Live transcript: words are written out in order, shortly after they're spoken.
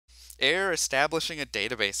Error establishing a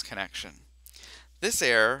database connection. This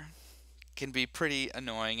error can be pretty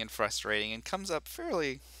annoying and frustrating and comes up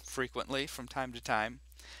fairly frequently from time to time.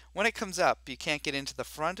 When it comes up, you can't get into the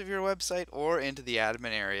front of your website or into the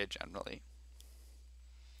admin area generally.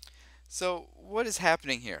 So what is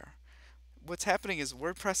happening here? What's happening is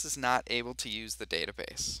WordPress is not able to use the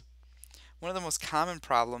database. One of the most common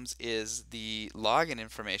problems is the login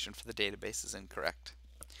information for the database is incorrect.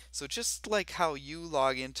 So just like how you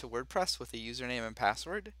log into WordPress with a username and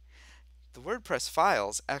password, the WordPress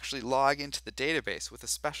files actually log into the database with a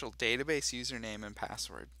special database username and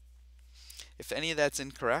password. If any of that's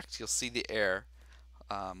incorrect, you'll see the error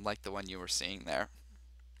like the one you were seeing there.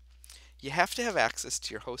 You have to have access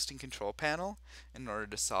to your hosting control panel in order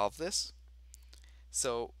to solve this.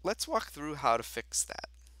 So let's walk through how to fix that.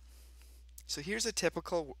 So here's a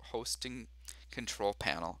typical hosting control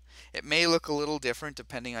panel. It may look a little different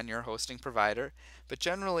depending on your hosting provider, but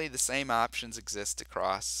generally the same options exist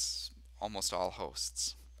across almost all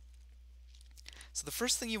hosts. So the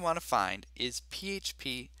first thing you want to find is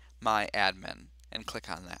PHP My Admin and click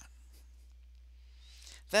on that.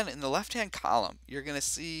 Then in the left-hand column, you're going to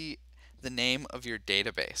see the name of your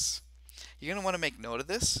database. You're going to want to make note of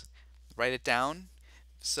this, write it down,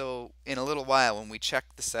 so in a little while when we check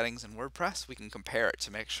the settings in WordPress, we can compare it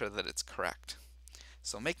to make sure that it's correct.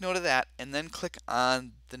 So make note of that and then click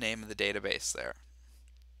on the name of the database there.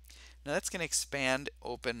 Now that's going to expand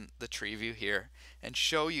open the tree view here and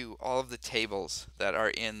show you all of the tables that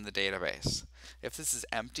are in the database. If this is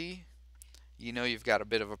empty, you know you've got a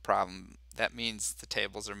bit of a problem. That means the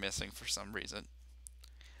tables are missing for some reason.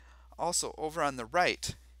 Also over on the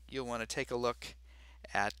right, you'll want to take a look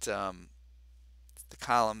at the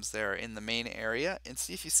columns there in the main area and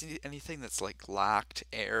see if you see anything that's like locked,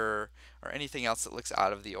 error, or anything else that looks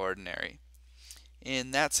out of the ordinary.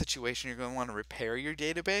 In that situation, you're going to want to repair your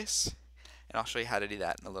database, and I'll show you how to do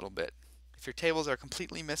that in a little bit. If your tables are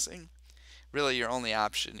completely missing, really your only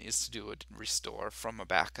option is to do a restore from a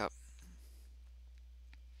backup.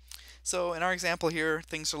 So in our example here,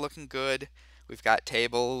 things are looking good. We've got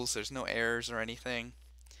tables, there's no errors or anything.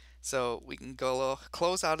 So we can go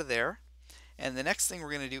close out of there. And the next thing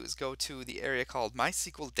we're going to do is go to the area called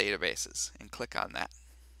MySQL Databases and click on that.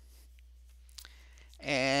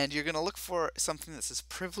 And you're going to look for something that says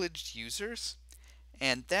Privileged Users,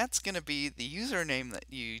 and that's going to be the username that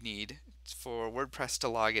you need for WordPress to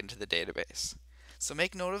log into the database. So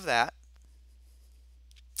make note of that.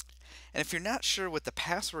 And if you're not sure what the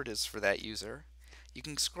password is for that user, you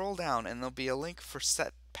can scroll down and there'll be a link for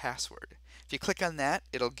Set Password. If you click on that,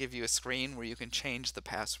 it'll give you a screen where you can change the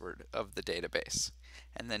password of the database.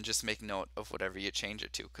 And then just make note of whatever you change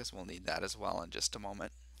it to, because we'll need that as well in just a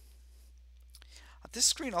moment. This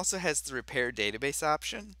screen also has the Repair Database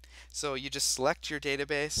option. So you just select your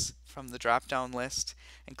database from the drop-down list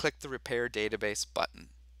and click the Repair Database button.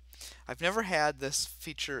 I've never had this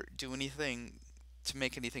feature do anything to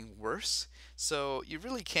make anything worse, so you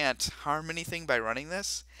really can't harm anything by running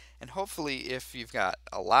this, and hopefully if you've got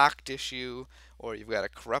a locked issue or you've got a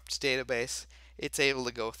corrupt database, it's able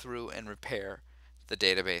to go through and repair the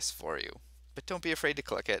database for you. But don't be afraid to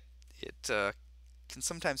click it. It can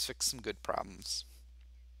sometimes fix some good problems.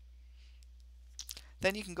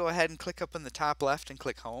 Then you can go ahead and click up in the top left and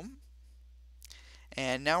click Home.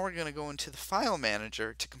 And now we're going to go into the File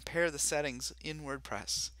Manager to compare the settings in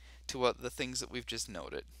WordPress to the things that we've just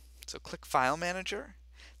noted. So click File Manager,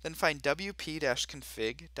 then find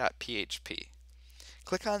wp-config.php.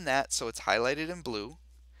 Click on that so it's highlighted in blue,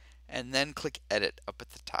 and then click Edit up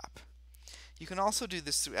at the top. You can also do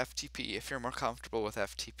this through FTP if you're more comfortable with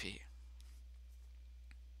FTP.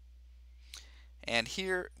 And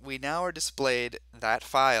here we now are displayed that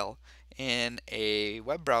file in a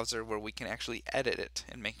web browser where we can actually edit it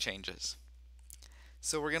and make changes.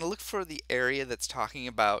 So we're going to look for the area that's talking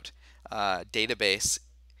about database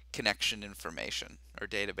connection information or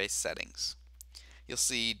database settings. You'll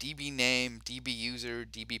see DB name, DB user,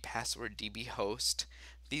 DB password, DB host.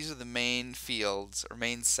 These are the main fields or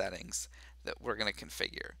main settings that we're going to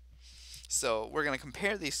configure. So we're going to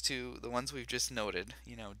compare these to the ones we've just noted,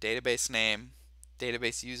 database name,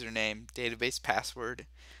 database username, database password,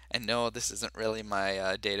 and no, this isn't really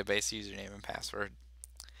my database username and password.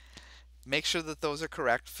 Make sure that those are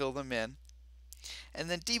correct, fill them in. And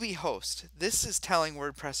then DB host, this is telling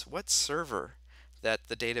WordPress what server that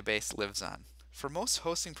the database lives on. For most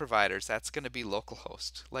hosting providers, that's going to be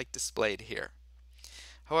localhost, like displayed here.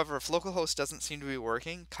 However, if localhost doesn't seem to be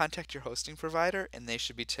working, contact your hosting provider and they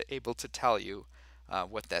should be able to tell you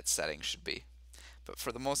what that setting should be. But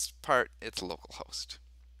for the most part, it's localhost.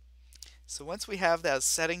 So once we have those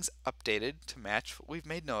settings updated to match what we've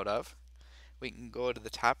made note of, we can go to the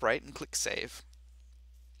top right and click Save.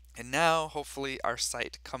 And now hopefully our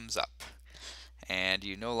site comes up and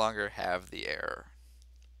you no longer have the error.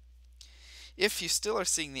 If you still are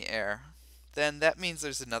seeing the error, then that means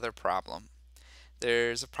there's another problem.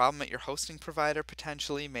 There's a problem at your hosting provider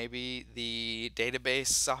potentially. Maybe the database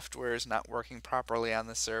software is not working properly on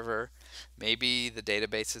the server. Maybe the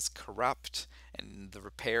database is corrupt and the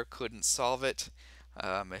repair couldn't solve it.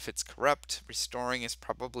 If it's corrupt, restoring is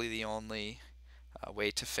probably the only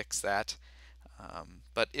way to fix that.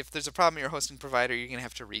 But if there's a problem at your hosting provider, you're going to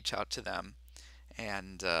have to reach out to them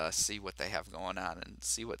and see what they have going on and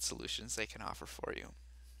see what solutions they can offer for you.